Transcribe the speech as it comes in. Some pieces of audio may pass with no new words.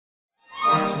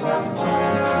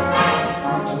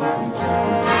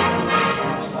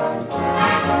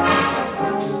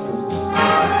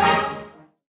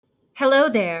Hello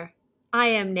there. I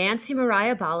am Nancy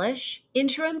Mariah Balish,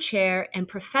 Interim Chair and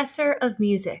Professor of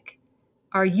Music.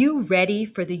 Are you ready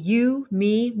for the You,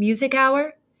 Me Music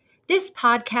Hour? This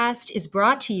podcast is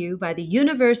brought to you by the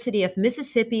University of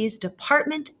Mississippi's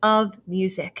Department of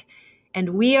Music, and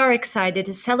we are excited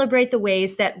to celebrate the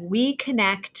ways that we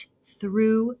connect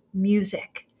through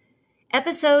music.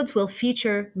 Episodes will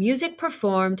feature music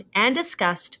performed and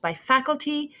discussed by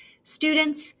faculty,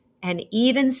 students, and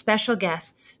even special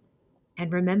guests.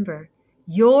 And remember,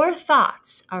 your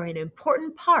thoughts are an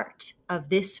important part of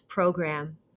this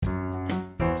program.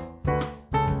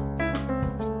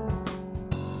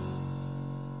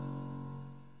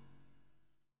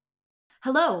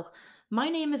 Hello, my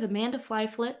name is Amanda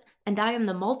Flyflet, and I am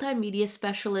the Multimedia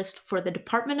Specialist for the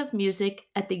Department of Music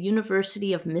at the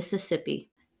University of Mississippi.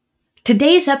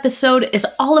 Today's episode is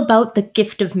all about the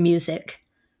gift of music.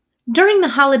 During the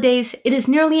holidays, it is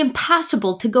nearly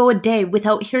impossible to go a day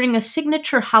without hearing a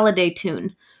signature holiday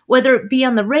tune, whether it be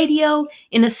on the radio,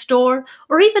 in a store,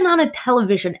 or even on a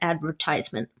television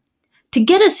advertisement. To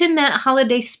get us in that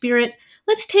holiday spirit,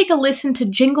 let's take a listen to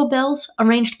Jingle Bells,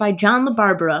 arranged by John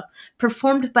LaBarbera,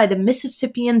 performed by the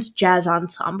Mississippians Jazz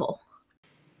Ensemble.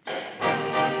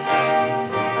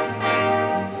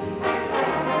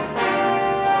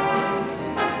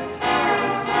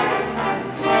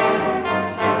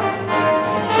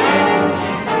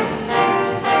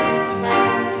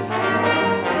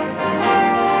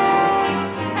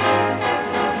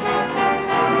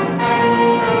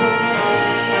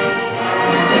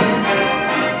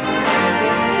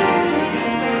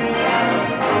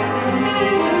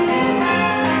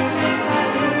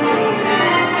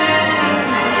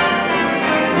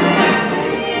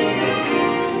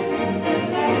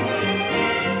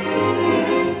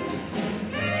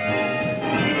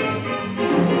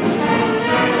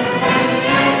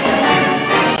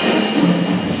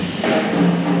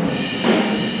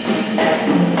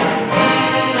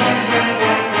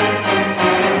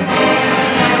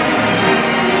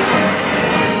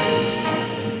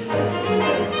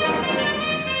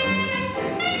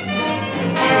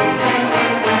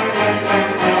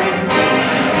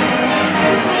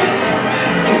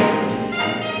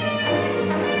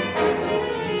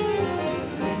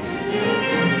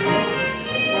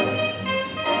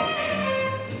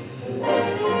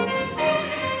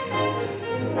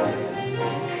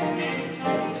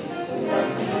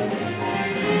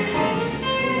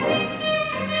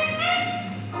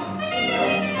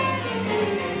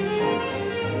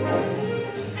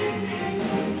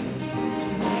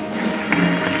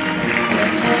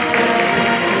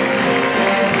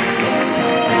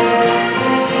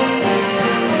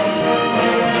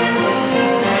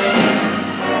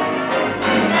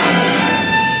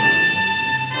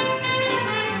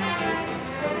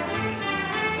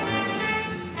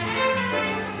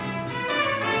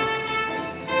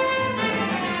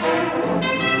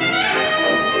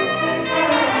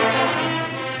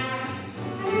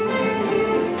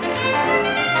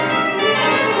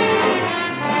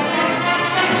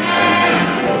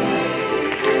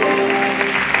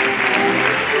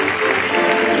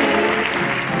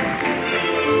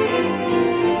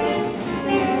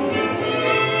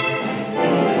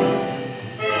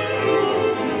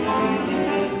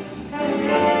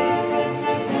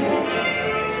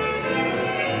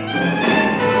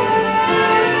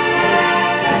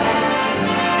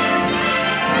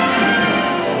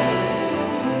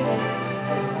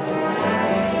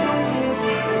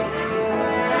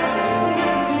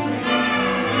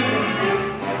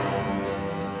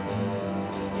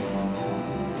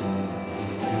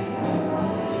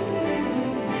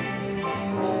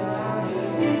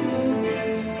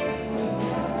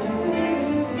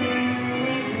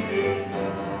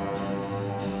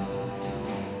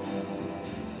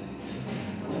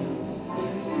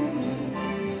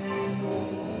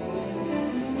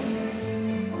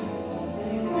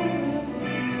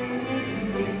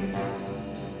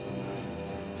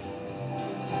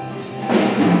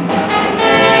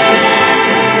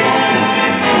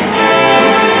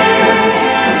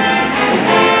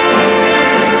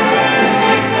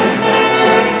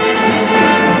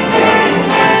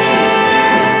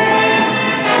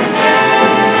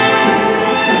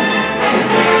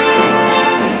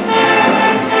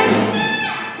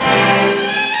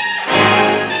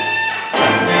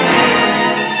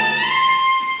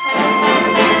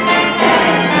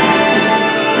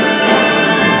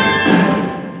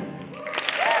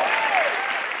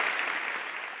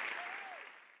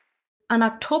 On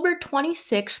October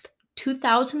 26,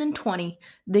 2020,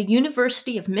 the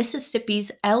University of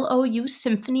Mississippi's LOU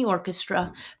Symphony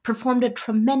Orchestra performed a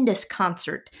tremendous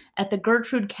concert at the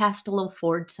Gertrude Castello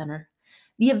Ford Center.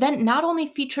 The event not only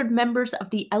featured members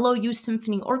of the LOU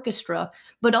Symphony Orchestra,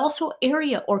 but also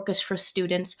area orchestra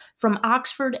students from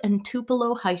Oxford and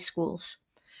Tupelo high schools.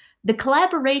 The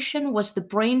collaboration was the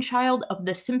brainchild of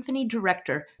the symphony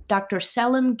director, Dr.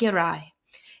 Selim Giray.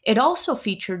 It also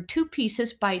featured 2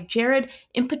 pieces by Jared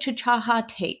Impichaha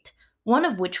Tate, one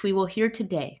of which we will hear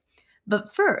today.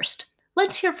 But first,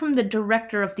 let's hear from the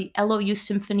director of the LOU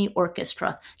Symphony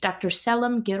Orchestra, Dr.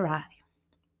 Selim Giray.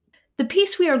 The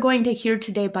piece we are going to hear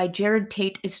today by Jared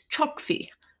Tate is Chokfi.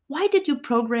 Why did you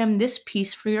program this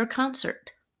piece for your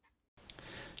concert?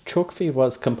 Chokfi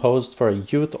was composed for a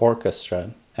youth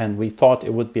orchestra, and we thought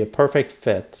it would be a perfect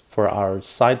fit for our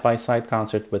side-by-side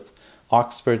concert with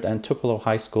Oxford and Tupelo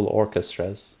High School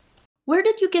orchestras. Where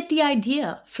did you get the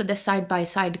idea for the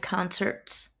side-by-side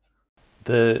concerts?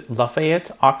 The Lafayette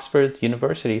Oxford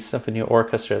University Symphony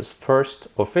Orchestra's first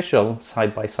official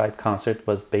side-by-side concert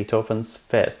was Beethoven's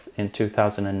Fifth in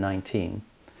 2019.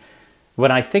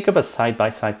 When I think of a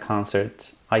side-by-side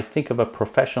concert, I think of a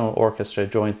professional orchestra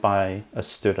joined by a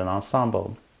student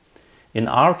ensemble. In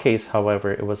our case,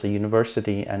 however, it was a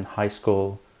university and high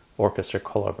school orchestra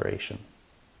collaboration.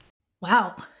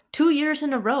 Wow, 2 years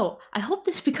in a row. I hope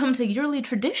this becomes a yearly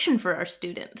tradition for our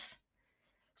students.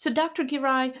 So, Dr.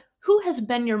 Giray, who has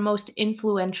been your most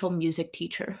influential music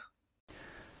teacher?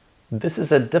 This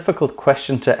is a difficult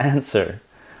question to answer.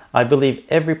 I believe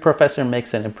every professor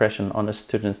makes an impression on a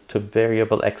student to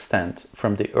variable extent,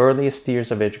 from the earliest years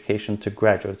of education to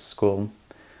graduate school.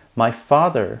 My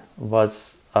father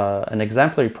was an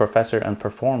exemplary professor and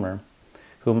performer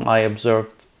whom I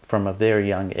observed from a very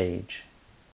young age.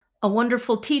 A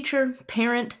wonderful teacher,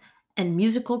 parent, and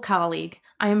musical colleague.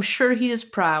 I am sure he is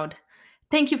proud.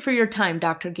 Thank you for your time,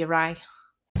 Dr. Giray.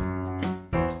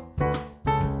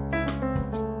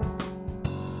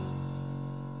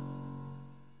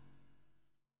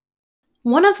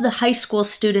 One of the high school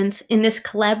students in this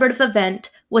collaborative event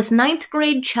was 9th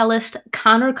grade cellist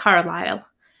Connor Carlisle.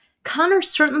 Connor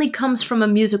certainly comes from a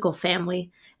musical family,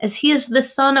 as he is the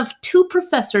son of 2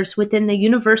 professors within the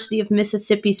University of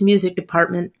Mississippi's music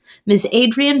department, Ms.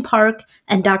 Adrienne Park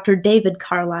and Dr. David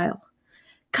Carlisle.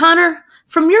 Connor,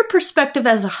 from your perspective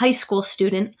as a high school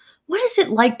student, what is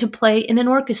it like to play in an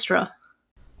orchestra?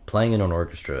 Playing in an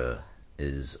orchestra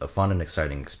is a fun and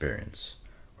exciting experience,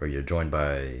 where you're joined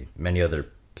by many other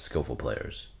skillful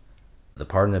players. The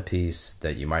part in a piece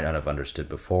that you might not have understood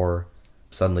before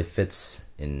suddenly fits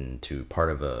into part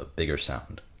of a bigger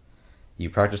sound. You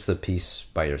practice the piece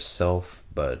by yourself,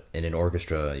 but in an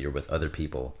orchestra, you're with other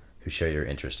people who share your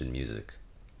interest in music.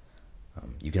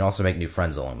 You can also make new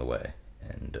friends along the way,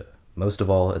 and most of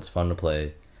all, it's fun to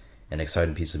play an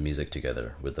exciting piece of music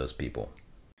together with those people.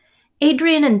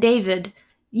 Adrienne and David,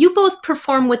 you both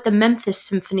perform with the Memphis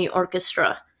Symphony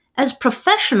Orchestra. As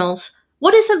professionals,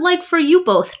 what is it like for you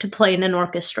both to play in an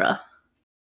orchestra?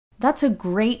 That's a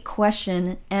great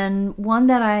question, and one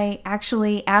that I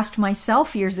actually asked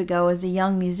myself years ago as a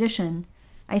young musician.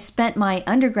 I spent my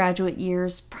undergraduate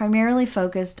years primarily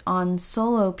focused on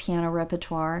solo piano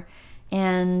repertoire,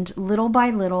 and little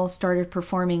by little started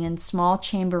performing in small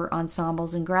chamber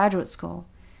ensembles in graduate school,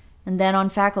 and then on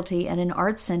faculty at an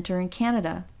arts center in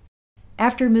Canada.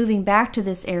 After moving back to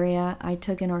this area, I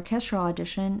took an orchestral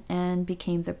audition and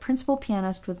became the principal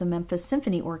pianist with the Memphis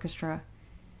Symphony Orchestra.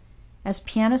 As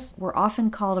pianists, we're often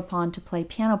called upon to play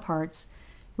piano parts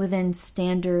within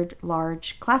standard,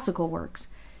 large classical works.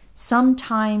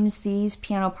 Sometimes these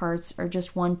piano parts are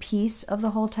just one piece of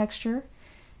the whole texture,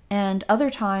 and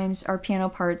other times our piano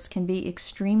parts can be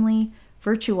extremely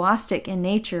virtuosic in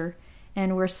nature,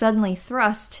 and we're suddenly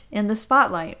thrust in the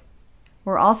spotlight.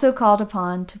 We're also called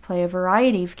upon to play a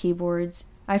variety of keyboards.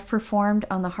 I've performed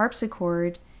on the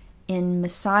harpsichord in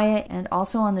Messiah and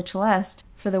also on the celeste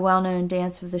for the well-known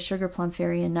Dance of the Sugar Plum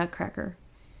Fairy in Nutcracker.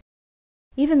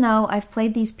 Even though I've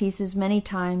played these pieces many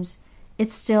times,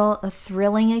 it's still a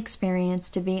thrilling experience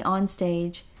to be on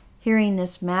stage, hearing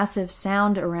this massive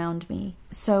sound around me.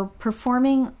 So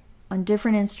performing on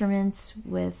different instruments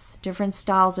with different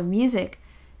styles of music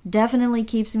definitely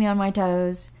keeps me on my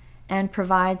toes and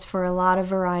provides for a lot of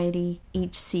variety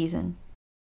each season.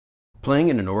 Playing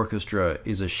in an orchestra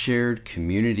is a shared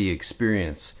community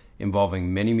experience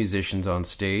involving many musicians on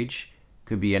stage.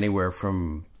 Could be anywhere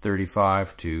from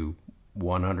 35 to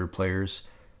 100 players,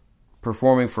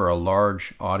 performing for a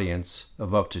large audience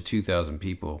of up to 2,000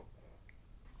 people.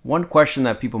 One question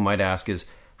that people might ask is,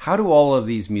 how do all of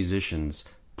these musicians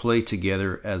play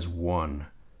together as one?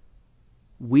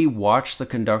 We watch the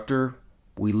conductor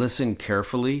We listen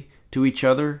carefully to each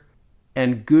other,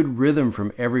 and good rhythm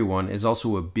from everyone is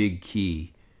also a big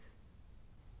key.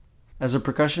 As a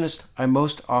percussionist, I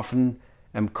most often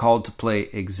am called to play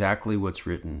exactly what's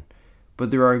written, but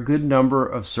there are a good number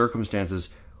of circumstances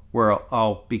where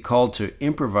I'll be called to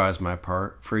improvise my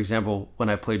part, for example, when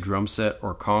I play drum set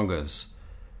or congas.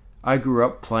 I grew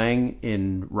up playing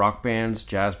in rock bands,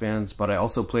 jazz bands, but I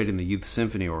also played in the Youth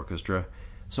Symphony Orchestra,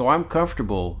 so I'm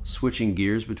comfortable switching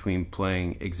gears between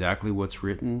playing exactly what's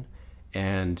written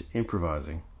and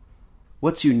improvising.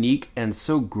 What's unique and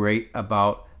so great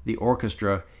about the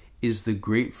orchestra is the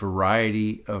great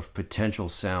variety of potential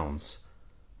sounds.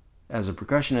 As a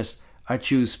percussionist, I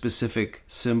choose specific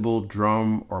cymbal,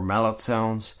 drum, or mallet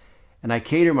sounds, and I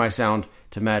cater my sound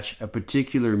to match a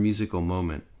particular musical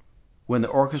moment. When the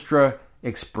orchestra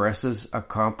expresses a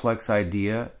complex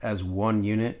idea as one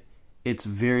unit, it's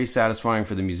very satisfying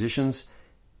for the musicians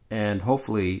and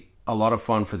hopefully a lot of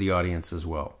fun for the audience as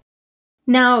well.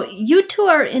 Now, you two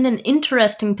are in an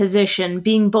interesting position,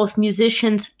 being both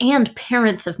musicians and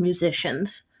parents of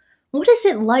musicians. What is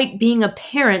it like being a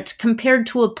parent compared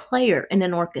to a player in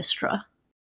an orchestra?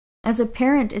 As a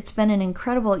parent, it's been an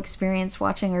incredible experience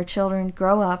watching our children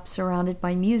grow up surrounded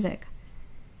by music.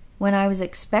 When I was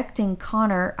expecting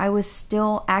Connor, I was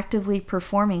still actively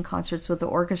performing concerts with the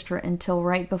orchestra until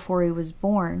right before he was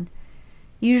born.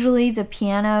 Usually the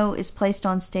piano is placed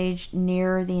on stage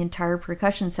near the entire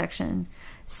percussion section,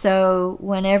 so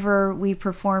whenever we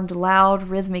performed loud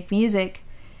rhythmic music,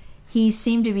 he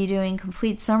seemed to be doing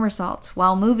complete somersaults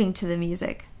while moving to the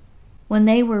music. When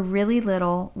they were really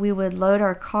little, we would load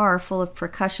our car full of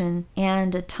percussion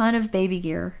and a ton of baby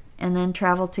gear and then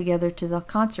travel together to the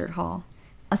concert hall.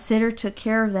 A sitter took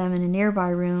care of them in a nearby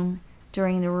room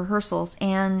during the rehearsals,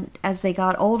 and as they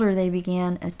got older, they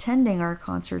began attending our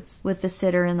concerts with the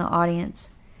sitter in the audience.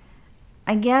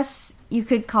 I guess you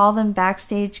could call them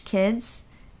backstage kids,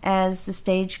 as the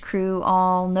stage crew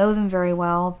all know them very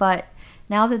well, but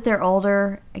now that they're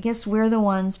older, I guess we're the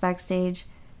ones backstage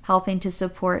helping to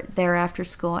support their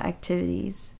after-school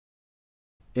activities.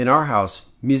 In our house,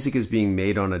 music is being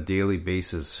made on a daily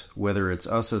basis, whether it's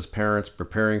us as parents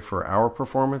preparing for our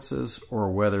performances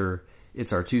or whether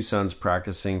it's our two sons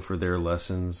practicing for their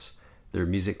lessons, their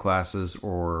music classes,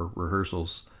 or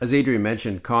rehearsals. As Adrian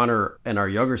mentioned, Connor and our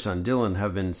younger son Dylan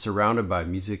have been surrounded by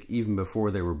music even before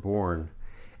they were born,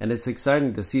 and it's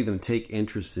exciting to see them take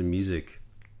interest in music.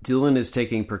 Dylan is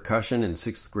taking percussion in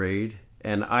 6th grade,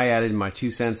 and I added my 2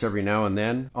 cents every now and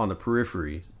then on the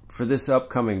periphery. For this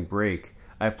upcoming break,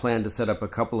 I plan to set up a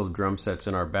couple of drum sets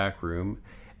in our back room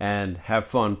and have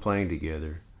fun playing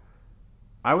together.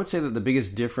 I would say that the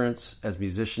biggest difference as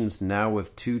musicians now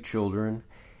with 2 children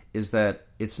is that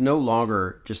it's no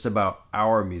longer just about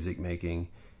our music making.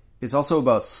 It's also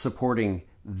about supporting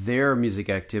their music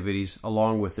activities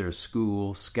along with their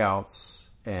school, scouts,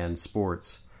 and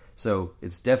sports. So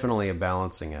it's definitely a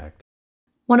balancing act.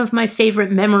 One of my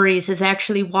favorite memories is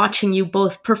actually watching you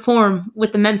both perform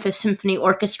with the Memphis Symphony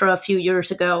Orchestra a few years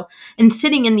ago and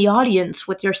sitting in the audience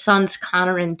with your sons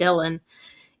Connor and Dylan.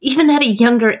 Even at a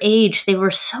younger age, they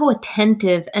were so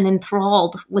attentive and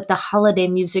enthralled with the holiday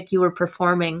music you were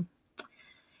performing.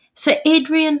 So,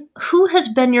 Adrian, who has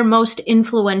been your most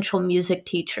influential music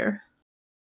teacher?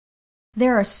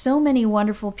 There are so many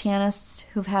wonderful pianists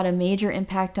who've had a major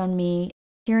impact on me.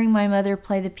 Hearing my mother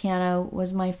play the piano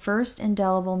was my first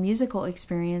indelible musical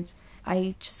experience.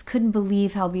 I just couldn't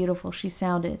believe how beautiful she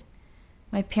sounded.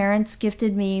 My parents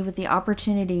gifted me with the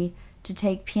opportunity to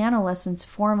take piano lessons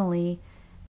formally.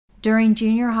 During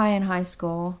junior high and high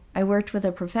school, I worked with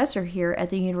a professor here at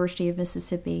the University of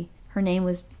Mississippi. Her name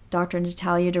was Dr.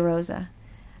 Natalia DeRosa.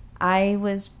 I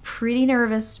was pretty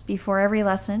nervous before every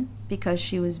lesson because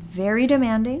she was very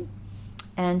demanding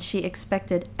and she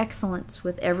expected excellence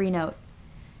with every note.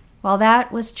 While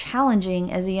that was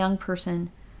challenging as a young person,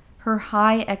 her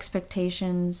high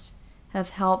expectations have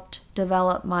helped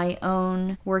develop my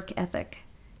own work ethic.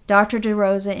 Dr.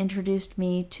 DeRosa introduced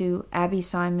me to Abby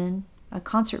Simon, a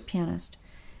concert pianist.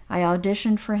 I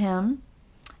auditioned for him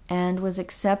and was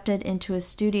accepted into a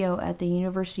studio at the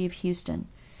University of Houston.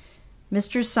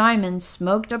 Mr. Simon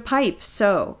smoked a pipe,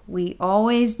 so we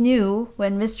always knew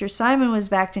when Mr. Simon was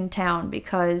back in town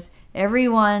because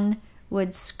everyone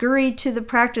would scurry to the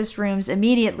practice rooms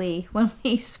immediately when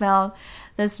we smelled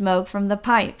the smoke from the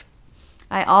pipe.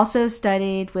 I also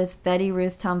studied with Betty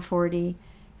Ruth Tomforty,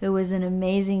 who was an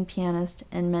amazing pianist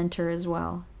and mentor as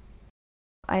well.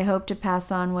 I hope to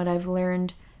pass on what I've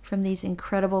learned from these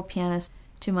incredible pianists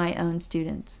to my own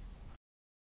students.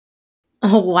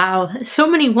 Oh, wow. So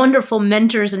many wonderful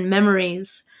mentors and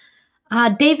memories.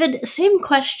 David, same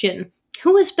question.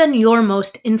 Who has been your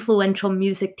most influential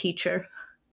music teacher?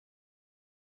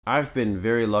 I've been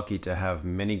very lucky to have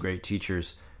many great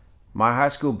teachers. My high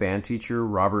school band teacher,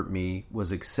 Robert Mee,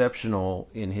 was exceptional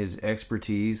in his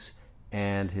expertise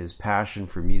and his passion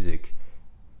for music.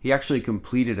 He actually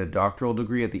completed a doctoral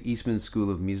degree at the Eastman School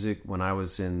of Music when I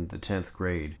was in the 10th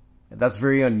grade. That's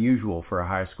very unusual for a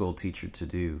high school teacher to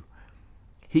do.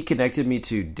 He connected me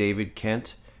to David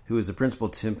Kent, who is the principal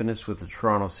timpanist with the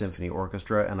Toronto Symphony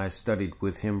Orchestra, and I studied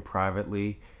with him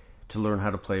privately to learn how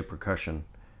to play percussion.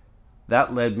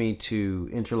 That led me to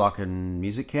Interlochen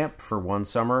Music Camp for one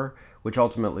summer, which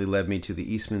ultimately led me to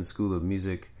the Eastman School of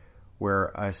Music,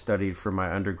 where I studied for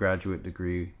my undergraduate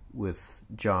degree with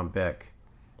John Beck.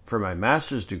 For my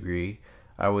master's degree,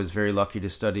 I was very lucky to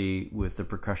study with the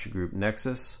percussion group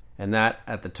Nexus, and that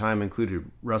at the time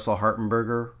included Russell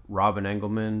Hartenberger, Robin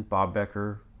Engelman, Bob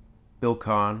Becker, Bill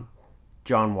Kahn,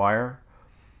 John Wire.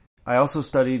 I also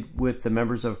studied with the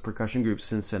members of percussion group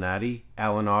Cincinnati,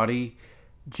 Alan Audie,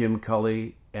 Jim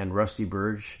Cully, and Rusty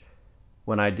Burge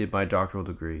when I did my doctoral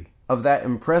degree. Of that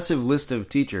impressive list of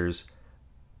teachers,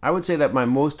 I would say that my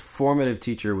most formative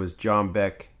teacher was John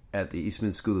Beck at the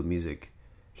Eastman School of Music.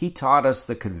 He taught us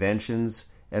the conventions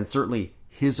and certainly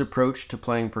his approach to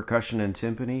playing percussion and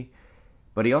timpani,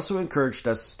 but he also encouraged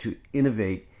us to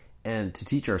innovate and to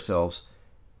teach ourselves.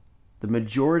 The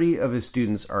majority of his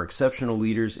students are exceptional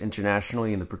leaders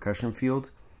internationally in the percussion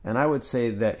field, and I would say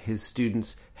that his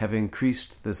students have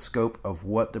increased the scope of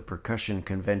what the percussion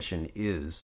convention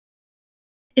is.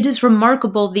 It is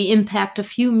remarkable the impact a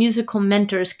few musical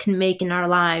mentors can make in our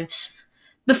lives.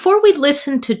 Before we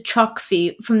listen to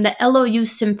Chokfi from the LOU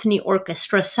Symphony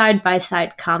Orchestra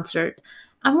side-by-side concert,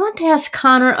 I want to ask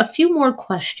Connor a few more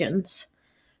questions.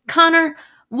 Connor,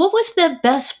 what was the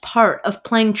best part of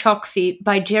playing Chokfi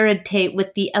by Jared Tate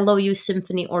with the LOU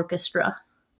Symphony Orchestra?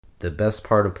 The best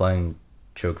part of playing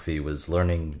Chokfi was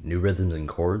learning new rhythms and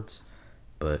chords,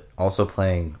 but also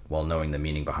playing while knowing the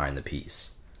meaning behind the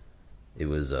piece. It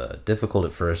was difficult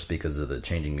at first because of the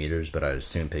changing meters, but I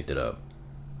soon picked it up.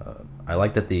 I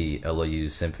liked that the LOU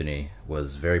Symphony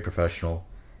was very professional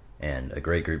and a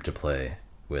great group to play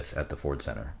with at the Ford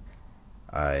Center.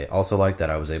 I also liked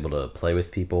that I was able to play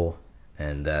with people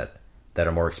and that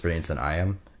are more experienced than I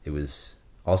am. It was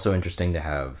also interesting to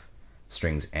have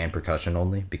strings and percussion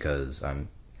only because I'm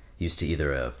used to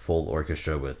either a full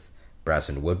orchestra with brass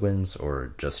and woodwinds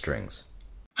or just strings.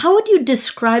 How would you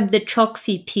describe the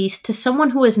Chokfi piece to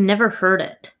someone who has never heard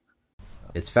it?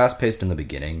 It's fast-paced in the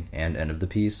beginning and end of the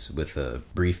piece, with a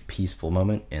brief peaceful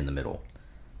moment in the middle.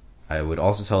 I would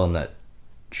also tell them that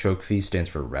Chokfi stands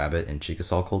for rabbit in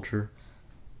Chickasaw culture.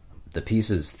 The piece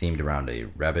is themed around a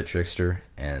rabbit trickster,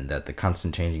 and that the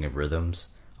constant changing of rhythms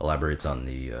elaborates on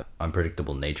the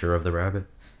unpredictable nature of the rabbit.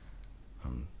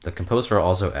 The composer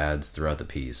also adds throughout the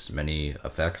piece many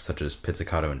effects such as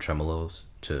pizzicato and tremolos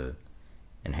to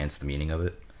enhance the meaning of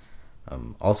it.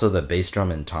 Also, the bass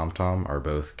drum and tom-tom are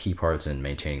both key parts in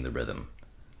maintaining the rhythm.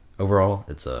 Overall,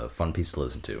 it's a fun piece to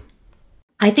listen to.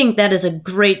 I think that is a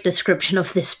great description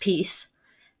of this piece.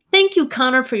 Thank you,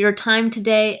 Connor, for your time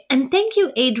today, and thank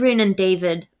you, Adrian and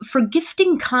David, for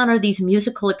gifting Connor these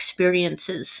musical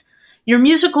experiences. Your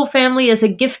musical family is a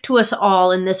gift to us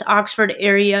all in this Oxford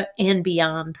area and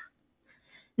beyond.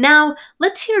 Now,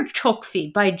 let's hear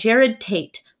Chokfi by Jared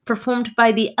Tate, performed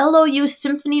by the LOU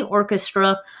Symphony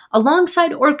Orchestra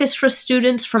alongside orchestra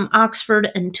students from Oxford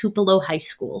and Tupelo high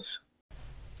schools.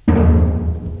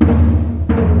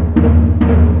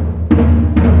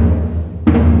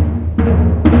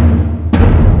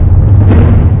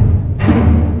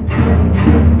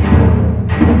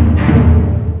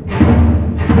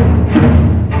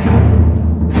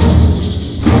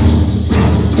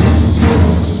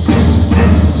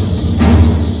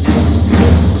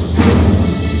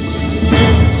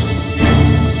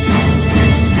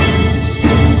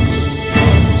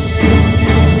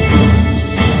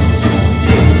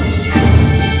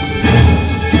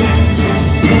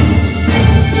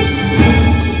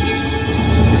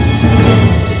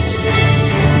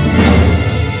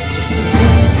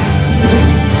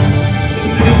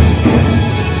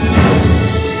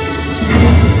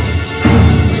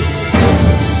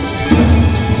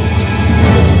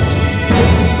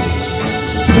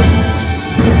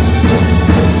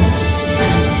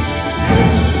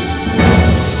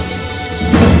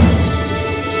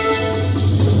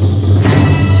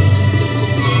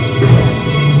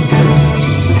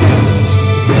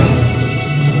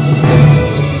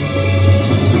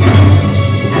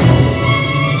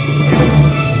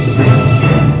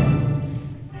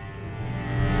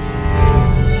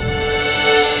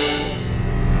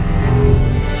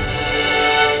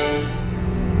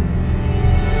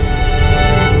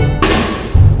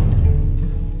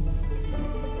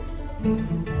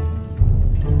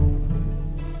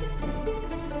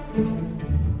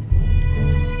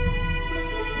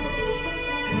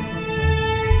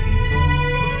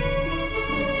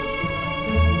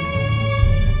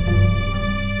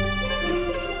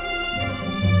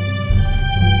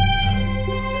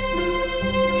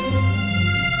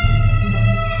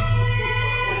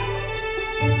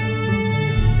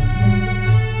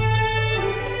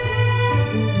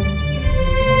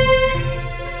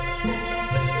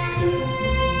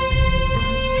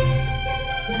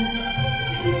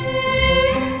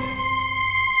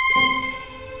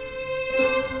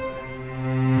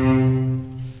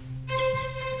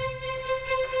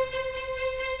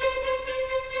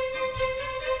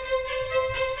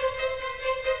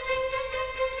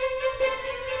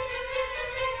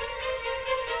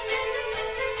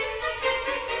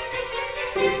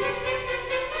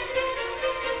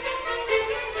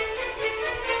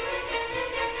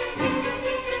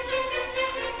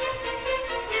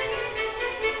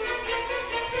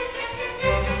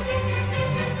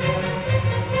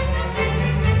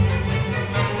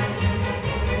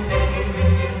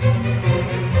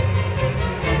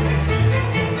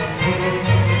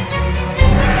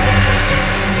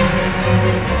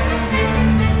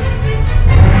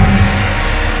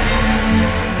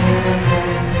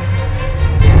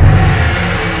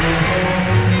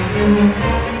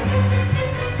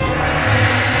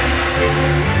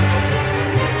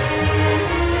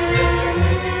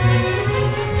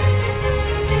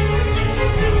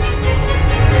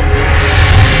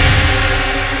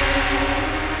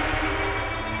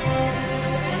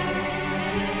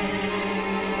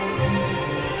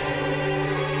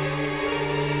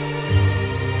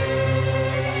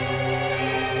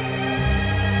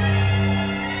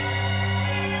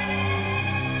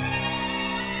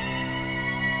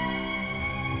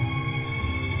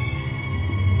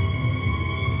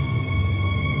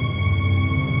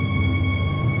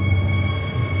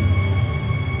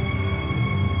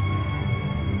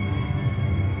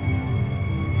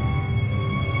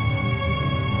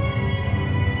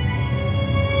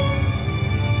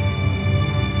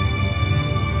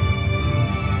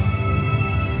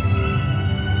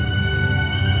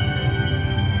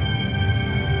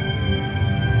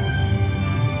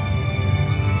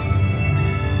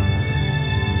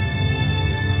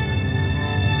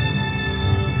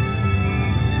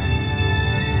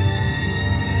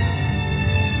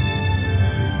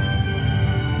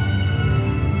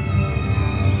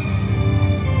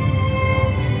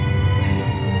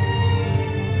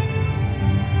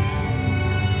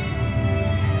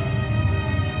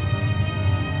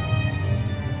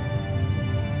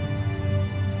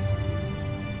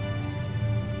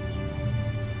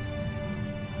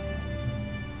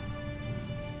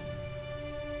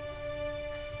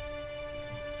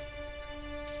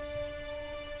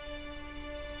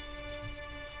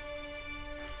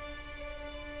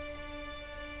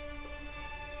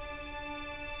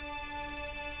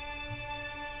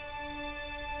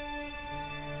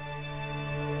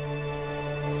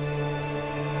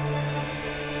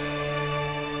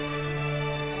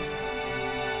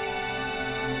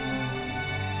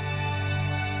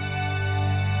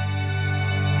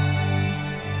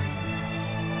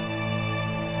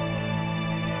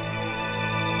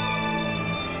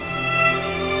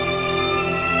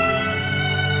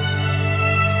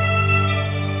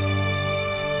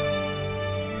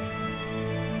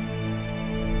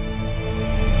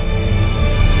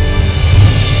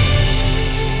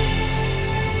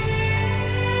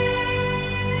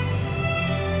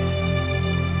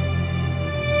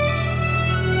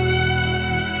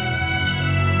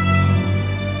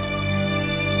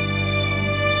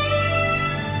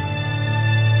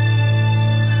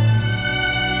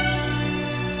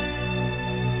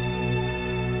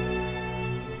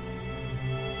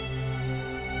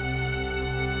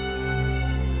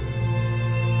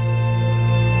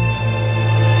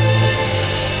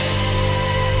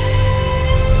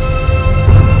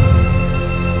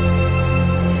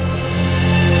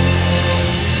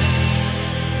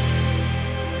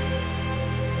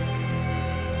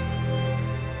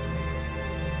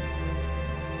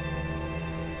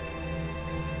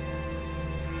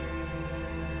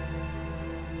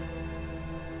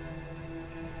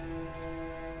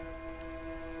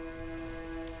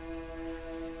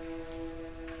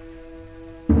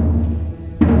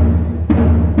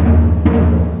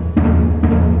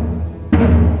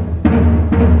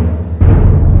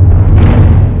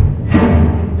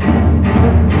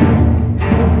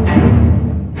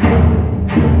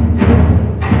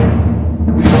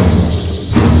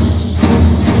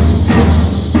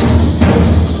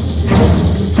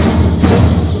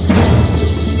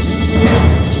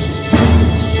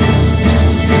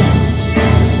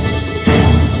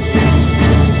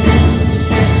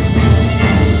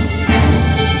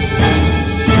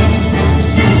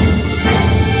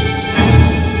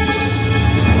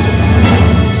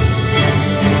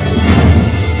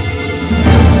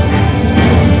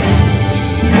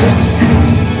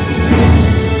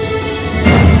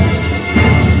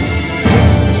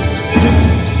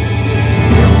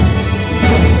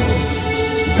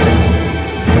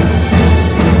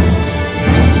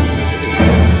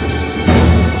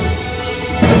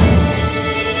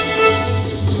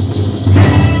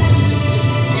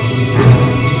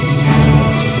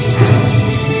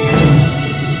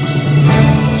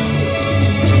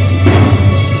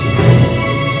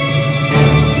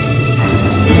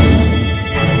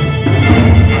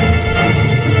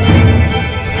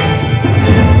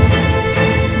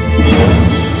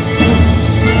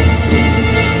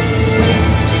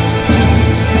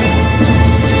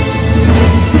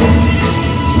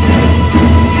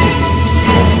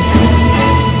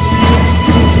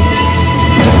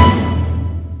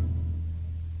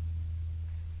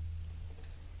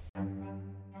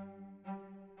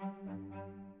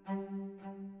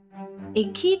 A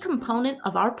key component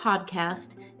of our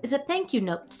podcast is a thank you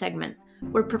note segment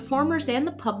where performers and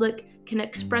the public can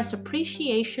express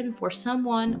appreciation for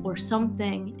someone or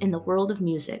something in the world of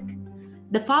music.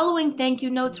 The following thank you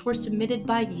notes were submitted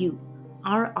by you,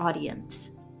 our audience.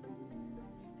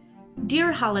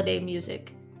 Dear Holiday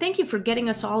Music, thank you for getting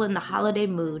us all in the holiday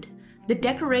mood. The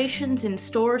decorations in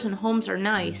stores and homes are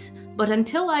nice, but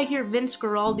until I hear Vince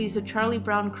Guaraldi's A Charlie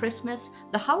Brown Christmas,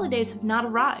 the holidays have not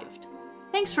arrived.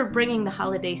 Thanks for bringing the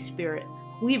holiday spirit.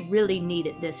 We really need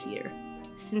it this year.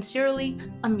 Sincerely,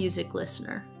 a music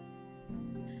listener.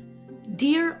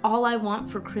 Dear All I Want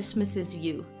for Christmas Is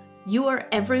You. You are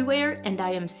everywhere and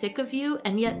I am sick of you,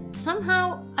 and yet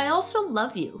somehow I also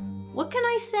love you. What can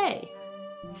I say?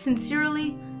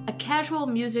 Sincerely, a casual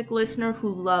music listener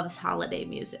who loves holiday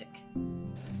music.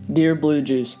 Dear Blue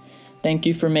Juice, thank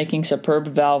you for making superb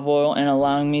valve oil and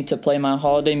allowing me to play my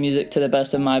holiday music to the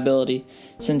best of my ability.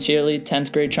 Sincerely,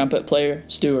 10th grade trumpet player,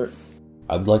 Stuart.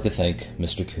 I would like to thank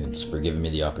Mr. Kuntz for giving me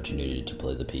the opportunity to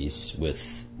play the piece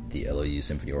with the LOU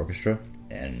Symphony Orchestra,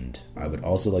 and I would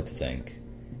also like to thank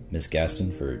Miss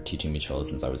Gaston for teaching me cello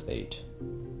since I was 8.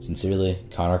 Sincerely,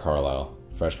 Connor Carlisle,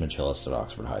 freshman cellist at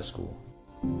Oxford High School.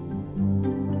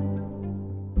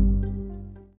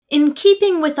 In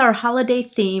keeping with our holiday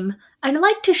theme, I'd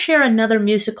like to share another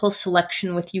musical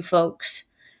selection with you folks.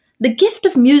 The gift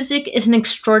of music is an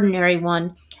extraordinary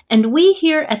one, and we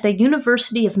here at the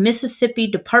University of Mississippi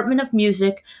Department of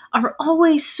Music are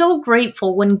always so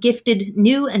grateful when gifted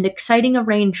new and exciting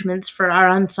arrangements for our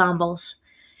ensembles.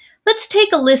 Let's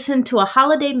take a listen to a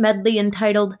holiday medley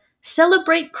entitled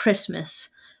Celebrate Christmas,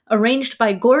 arranged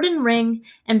by Gordon Ring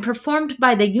and performed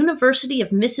by the University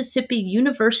of Mississippi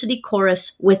University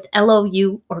Chorus with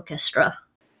LOU Orchestra.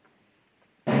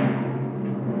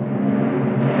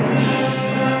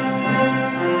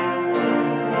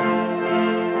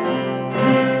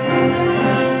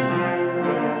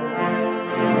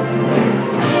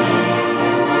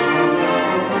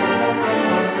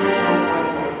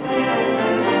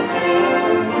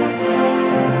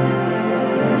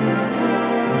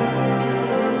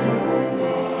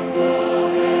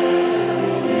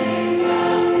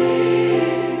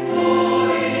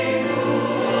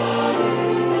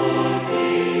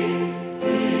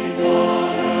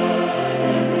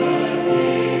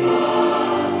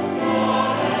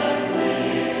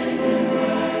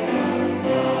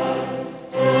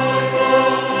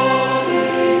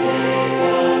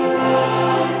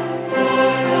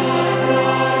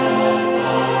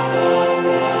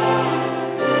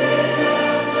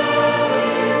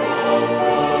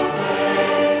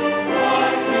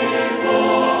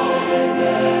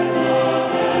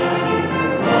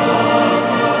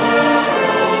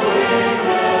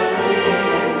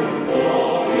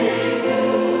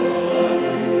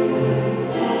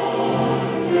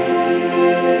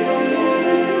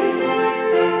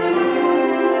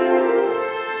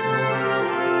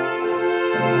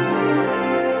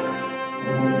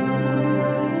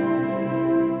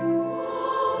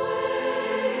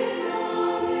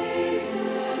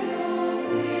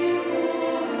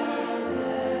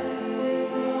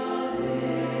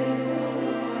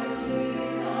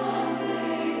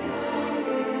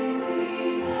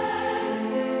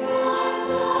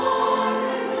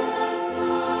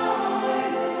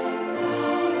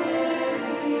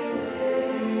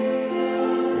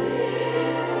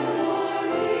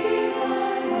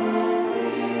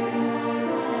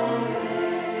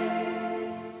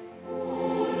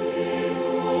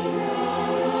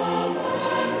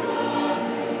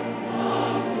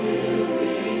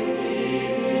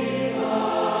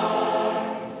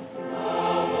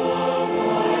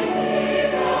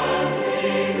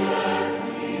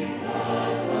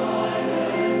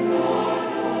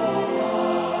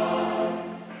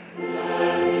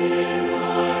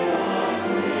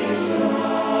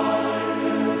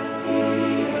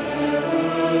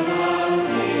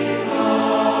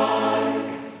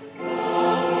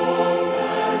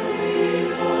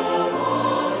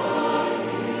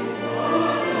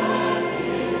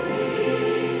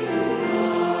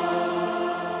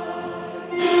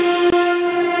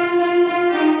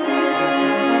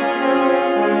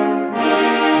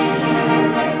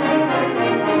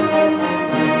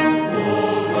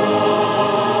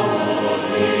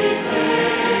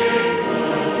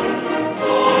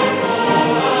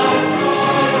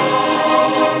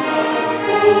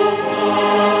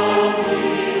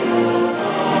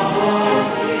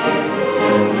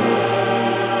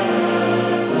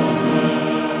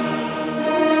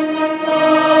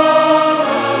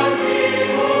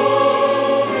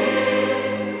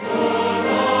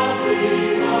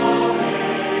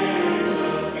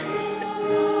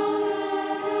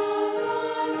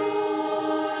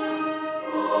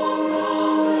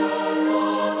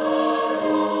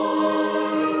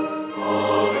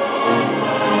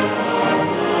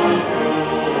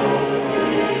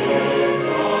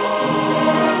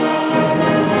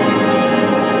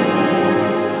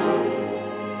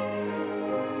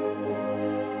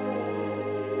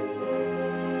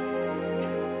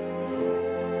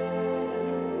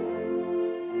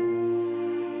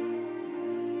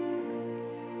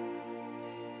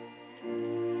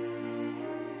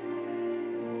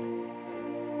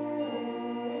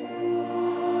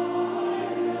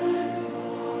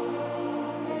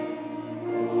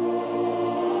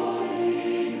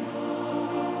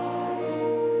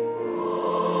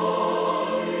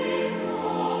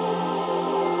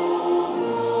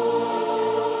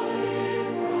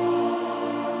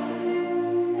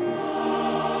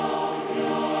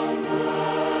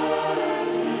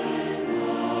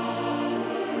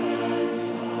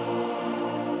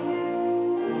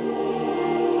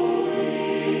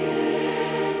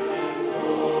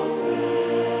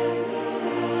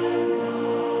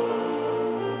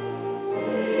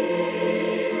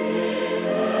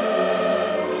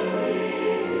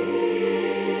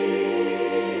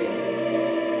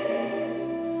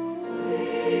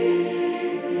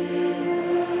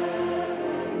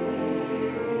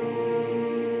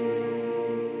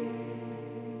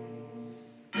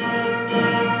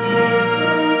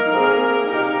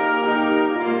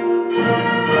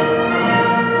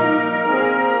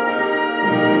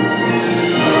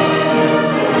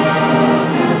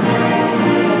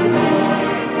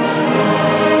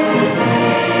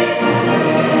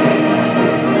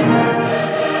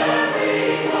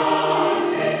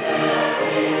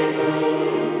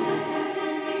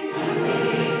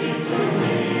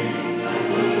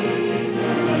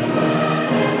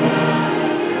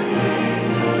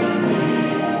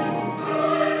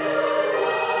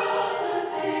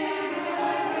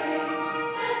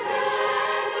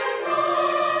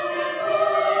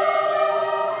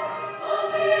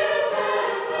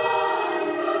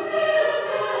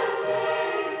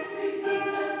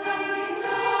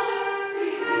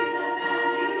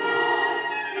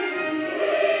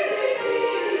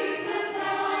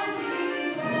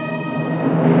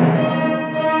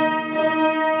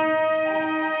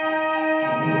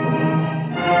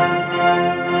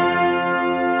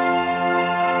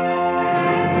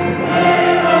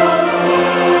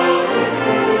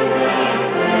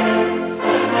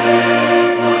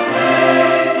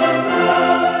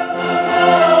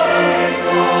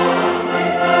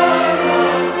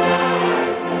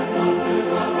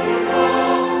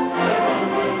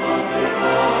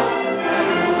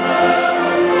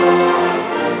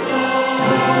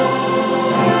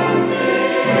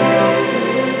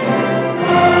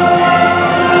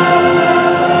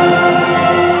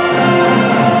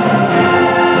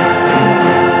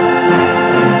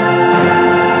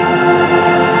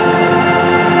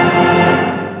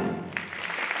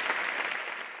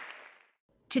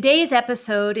 Today's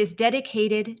episode is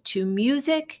dedicated to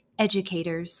music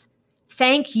educators.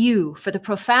 Thank you for the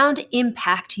profound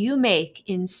impact you make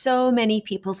in so many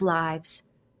people's lives.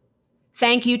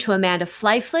 Thank you to Amanda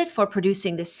Fleiflet for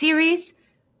producing this series.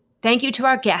 Thank you to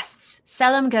our guests,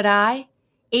 Selim Garay,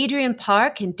 Adrian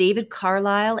Park, and David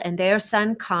Carlisle and their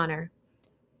son Connor.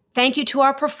 Thank you to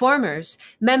our performers,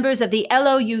 members of the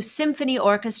LOU Symphony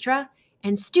Orchestra,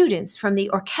 and students from the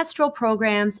orchestral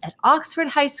programs at Oxford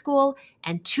High School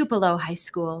and Tupelo High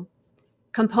School.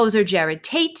 Composer Jared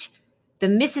Tate, the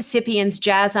Mississippians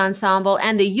Jazz Ensemble,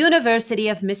 and the University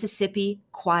of Mississippi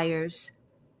choirs.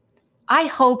 I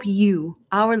hope you,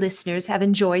 our listeners, have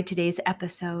enjoyed today's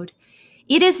episode.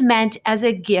 It is meant as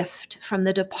a gift from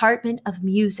the Department of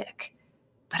Music.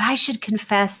 But I should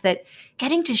confess that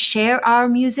getting to share our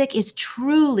music is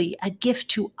truly a gift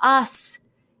to us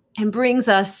and brings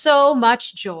us so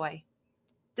much joy.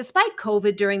 Despite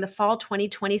COVID during the fall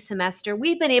 2020 semester,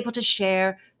 we've been able to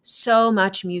share so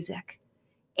much music.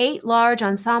 8 large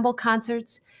ensemble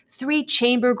concerts, 3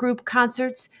 chamber group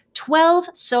concerts, 12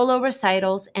 solo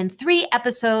recitals, and 3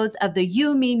 episodes of the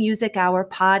You Me Music Hour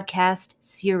podcast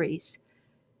series.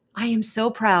 I am so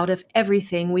proud of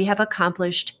everything we have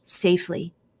accomplished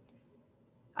safely.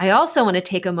 I also want to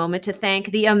take a moment to thank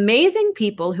the amazing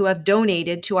people who have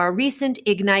donated to our recent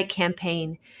Ignite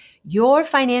campaign. Your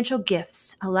financial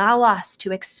gifts allow us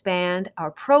to expand our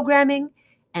programming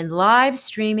and live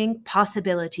streaming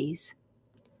possibilities.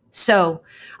 So,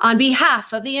 on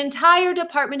behalf of the entire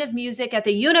Department of Music at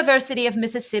the University of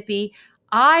Mississippi,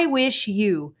 I wish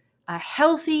you a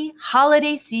healthy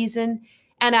holiday season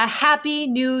and a happy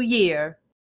new year.